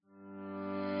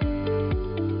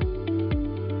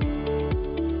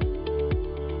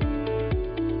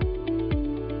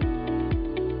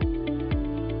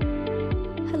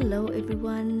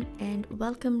everyone, and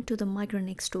welcome to the Migrant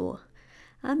Next Door.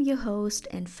 I'm your host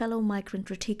and fellow migrant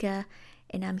Ritika,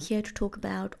 and I'm here to talk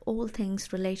about all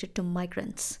things related to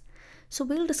migrants. So,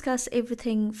 we'll discuss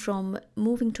everything from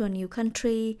moving to a new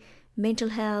country, mental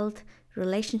health,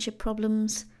 relationship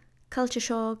problems, culture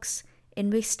shocks,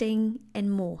 investing,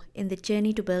 and more in the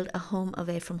journey to build a home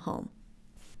away from home.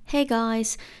 Hey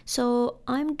guys, so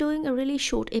I'm doing a really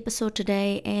short episode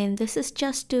today, and this is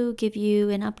just to give you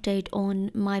an update on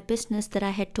my business that I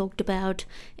had talked about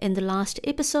in the last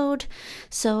episode.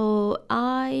 So,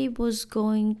 I was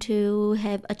going to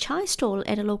have a chai stall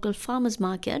at a local farmers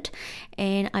market,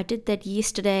 and I did that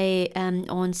yesterday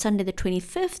on Sunday, the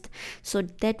 25th. So,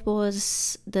 that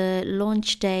was the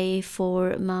launch day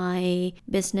for my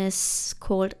business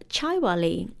called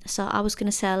CHAIWALI. So, I was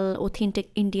going to sell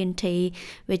authentic Indian tea,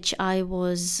 which I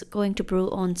was going to brew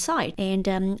on site.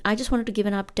 And I just wanted to give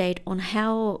an update on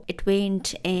how it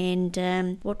went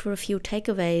and what were a few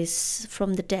takeaways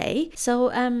from the day. So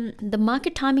the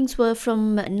market timings were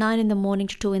from 9 in the morning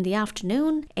to 2 in the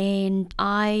afternoon, and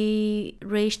I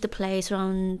reached the place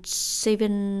around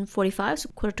 7:45, so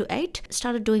quarter to 8.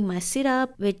 Started doing my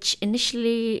setup, which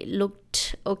initially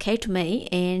looked okay to me,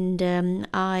 and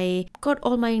I got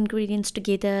all my ingredients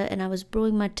together and I was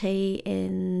brewing my tea,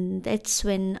 and that's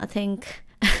when I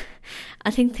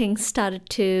think things started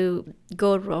to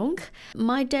go wrong.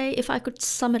 My day, if I could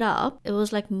sum it up, it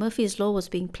was like Murphy's Law was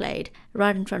being played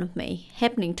right in front of me,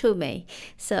 happening to me.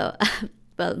 So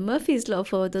well, Murphy's Law,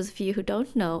 for those of you who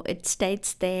don't know, it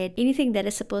states that anything that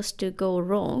is supposed to go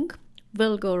wrong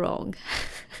will go wrong.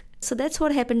 So that's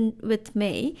what happened with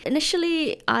me.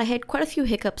 Initially, I had quite a few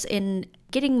hiccups in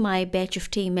getting my batch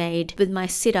of tea made with my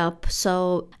setup.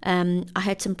 So I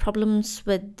had some problems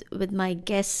with my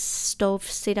gas stove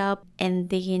setup, and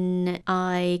then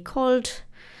I called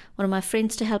one of my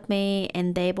friends to help me,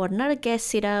 and they bought another gas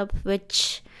setup,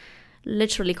 which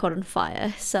literally caught on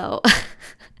fire. So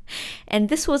and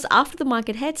this was after the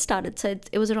market had started, so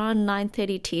it was around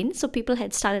 9:30, 10, so people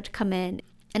had started to come in.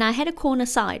 And I had a corner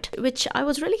site, which I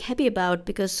was really happy about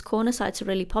because corner sites are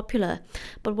really popular.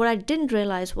 But what I didn't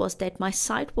realize was that my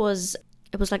site was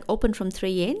like open from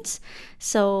three ends,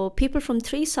 so people from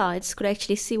three sides could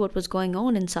actually see what was going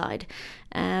on inside,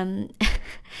 and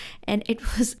it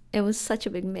was such a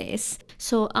big mess.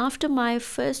 So after my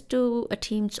first two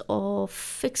attempts of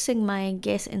fixing my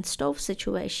gas and stove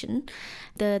situation,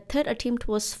 the third attempt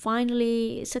was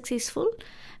finally successful,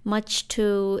 much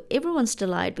to everyone's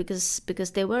delight,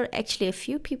 because there were actually a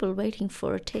few people waiting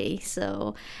for a tea.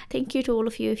 So thank you to all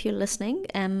of you if you're listening.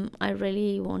 I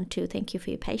really want to thank you for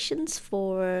your patience,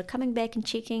 for coming back and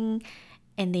checking,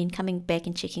 and then coming back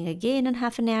and checking again in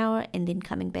half an hour, and then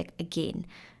coming back again.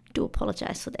 Do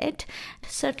apologize for that.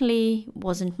 Certainly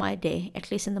wasn't my day,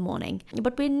 at least in the morning.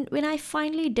 But when I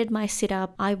finally did my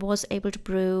setup, I was able to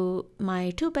brew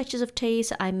my 2 batches of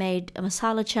teas. I made a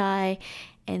masala chai,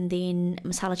 and then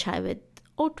masala chai with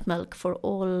oat milk for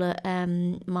all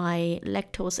my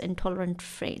lactose intolerant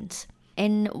friends.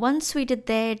 And once we did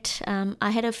that,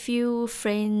 I had a few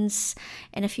friends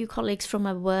and a few colleagues from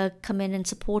my work come in and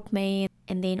support me,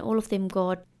 and then all of them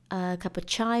got a cup of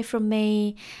chai from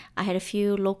me. I had a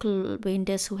few local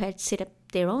vendors who had set up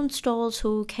their own stalls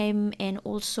who came and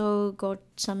also got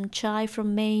some chai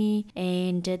from me,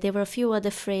 and there were a few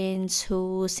other friends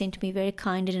who sent me very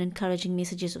kind and encouraging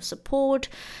messages of support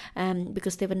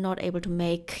because they were not able to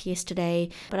make yesterday,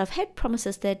 but I've had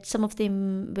promises that some of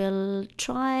them will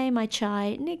try my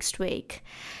chai next week.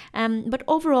 But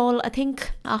overall, I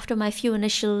think after my few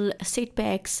initial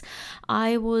setbacks,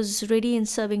 I was ready and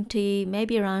serving tea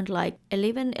maybe around like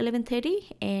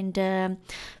 11:30, and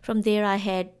from there I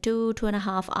had 2.5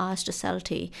 hours to sell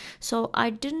tea. So I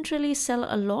didn't really sell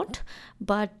a lot,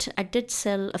 but I did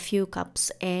sell a few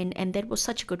cups, and that was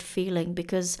such a good feeling,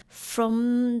 because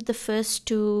from the first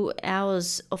 2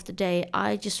 hours of the day,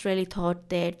 I just really thought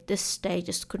that this day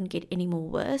just couldn't get any more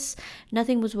worse.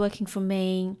 Nothing was working for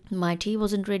me. My tea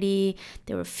wasn't ready.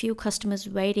 There were a few customers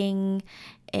waiting,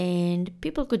 and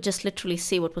people could just literally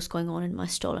see what was going on in my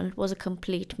stall, and it was a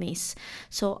complete mess.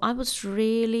 So I was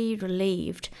really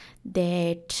relieved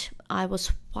that I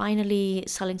was finally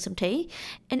selling some tea.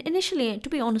 And initially, to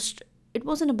be honest, it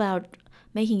wasn't about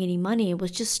making any money. It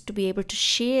was just to be able to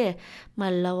share my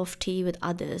love of tea with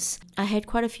others. I had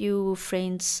quite a few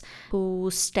friends who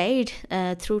stayed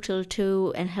through till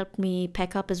 2 and helped me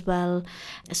pack up as well.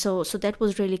 So that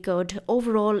was really good.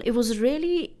 Overall, it was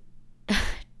really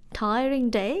tiring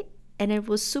day, and it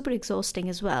was super exhausting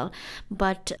as well.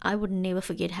 But I would never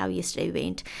forget how yesterday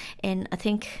went, and I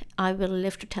think I will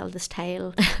live to tell this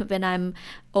tale when I'm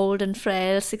old and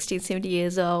frail, 60, 70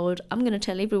 years old. I'm going to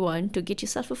tell everyone to get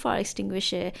yourself a fire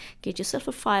extinguisher, get yourself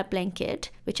a fire blanket,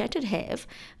 which I did have,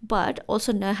 but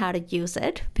also know how to use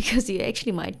it, because you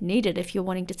actually might need it if you're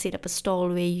wanting to set up a stall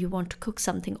where you want to cook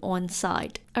something on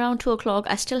site. Around 2 o'clock,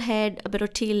 I still had a bit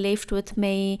of tea left with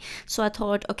me, so I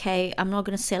thought, okay, I'm not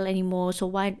going to sell anymore, so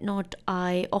why not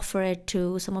I offer it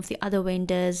to some of the other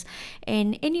vendors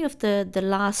and any of the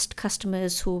last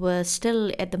customers who were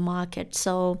still at the market.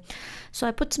 So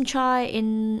I put some chai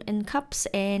in cups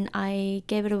and I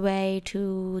gave it away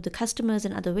to the customers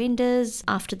and other vendors.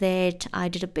 After that, I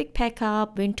did a big pack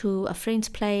up, went to a friend's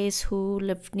place who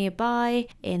lived nearby,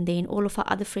 and then all of our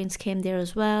other friends came there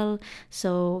as well.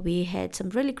 So we had some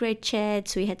really great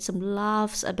chats. We had some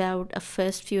laughs about our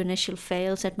first few initial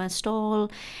fails at my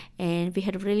stall, and we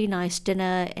had a really nice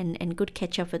dinner and good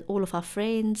catch up with all of our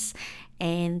friends.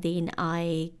 And then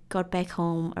I got back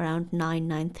home around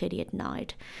 9:30 at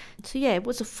night. So yeah, it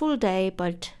was a full day,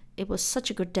 but it was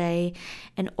such a good day.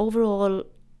 And overall,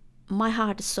 my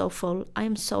heart is so full. I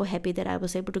am so happy that I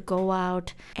was able to go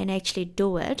out and actually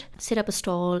do it, set up a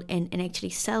stall and actually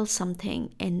sell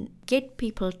something and get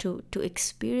people to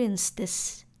experience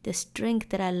this drink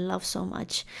that I love so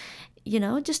much.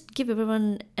 Just give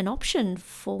everyone an option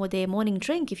for their morning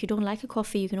drink. If you don't like a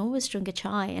coffee, you can always drink a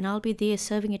chai, and I'll be there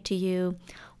serving it to you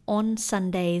on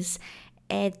Sundays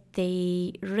at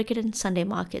the Riccarton Sunday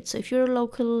Market. So if you're a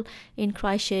local in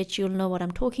Christchurch, you'll know what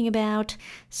I'm talking about.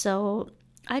 So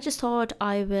I just thought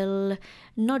I will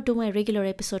not do my regular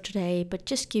episode today, but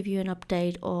just give you an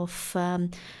update of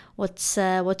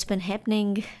what's been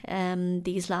happening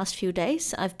these last few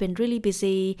days. I've been really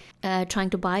busy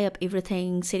trying to buy up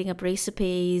everything, setting up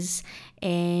recipes,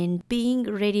 and being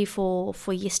ready for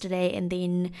yesterday, and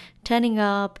then turning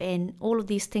up and all of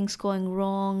these things going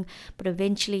wrong, but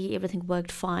eventually everything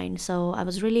worked fine. So I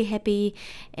was really happy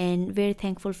and very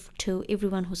thankful to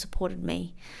everyone who supported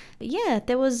me. Yeah,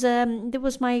 there was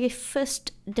my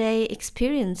first day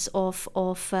experience of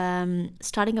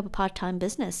starting up a part-time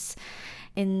business.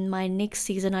 In my next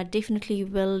season, I definitely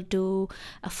will do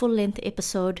a full-length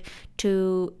episode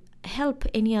to help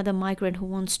any other migrant who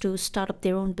wants to start up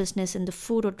their own business in the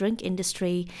food or drink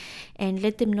industry, and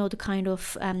let them know the kind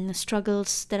of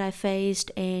struggles that I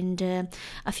faced, and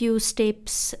a few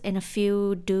steps and a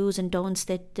few do's and don'ts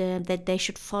that they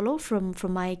should follow from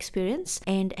my experience,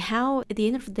 and how at the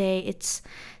end of the day it's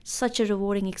such a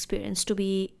rewarding experience to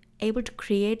be able to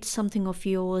create something of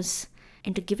yours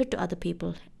and to give it to other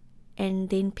people, and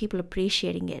then people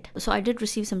appreciating it. So I did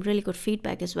receive some really good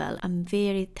feedback as well. I'm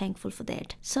very thankful for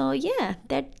that. So yeah,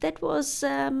 that was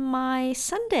my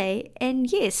Sunday.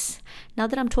 And yes, now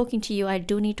that I'm talking to you, I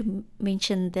do need to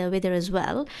mention the weather as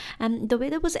well. The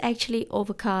weather was actually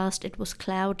overcast. It was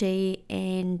cloudy,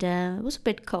 and it was a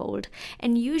bit cold.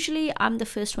 And usually I'm the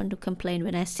first one to complain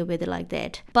when I see weather like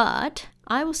that. But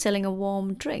I was selling a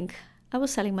warm drink. I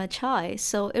was selling my chai,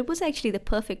 so it was actually the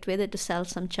perfect weather to sell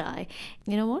some chai.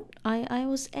 You know what? I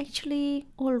was actually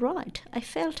all right.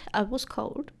 I was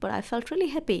cold, but I felt really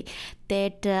happy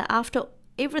that after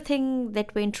everything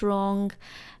that went wrong,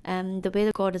 the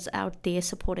weather god is out there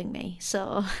supporting me.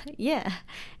 So yeah,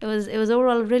 it was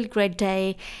overall a really great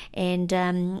day, and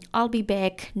I'll be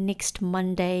back next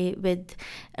Monday with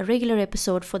a regular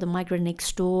episode for the Migrant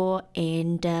Next Door,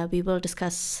 and we will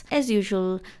discuss, as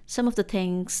usual, some of the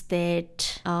things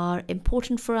that are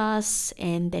important for us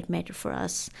and that matter for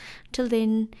us. Till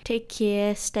then, take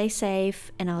care, stay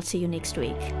safe, and I'll see you next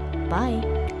week.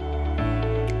 Bye.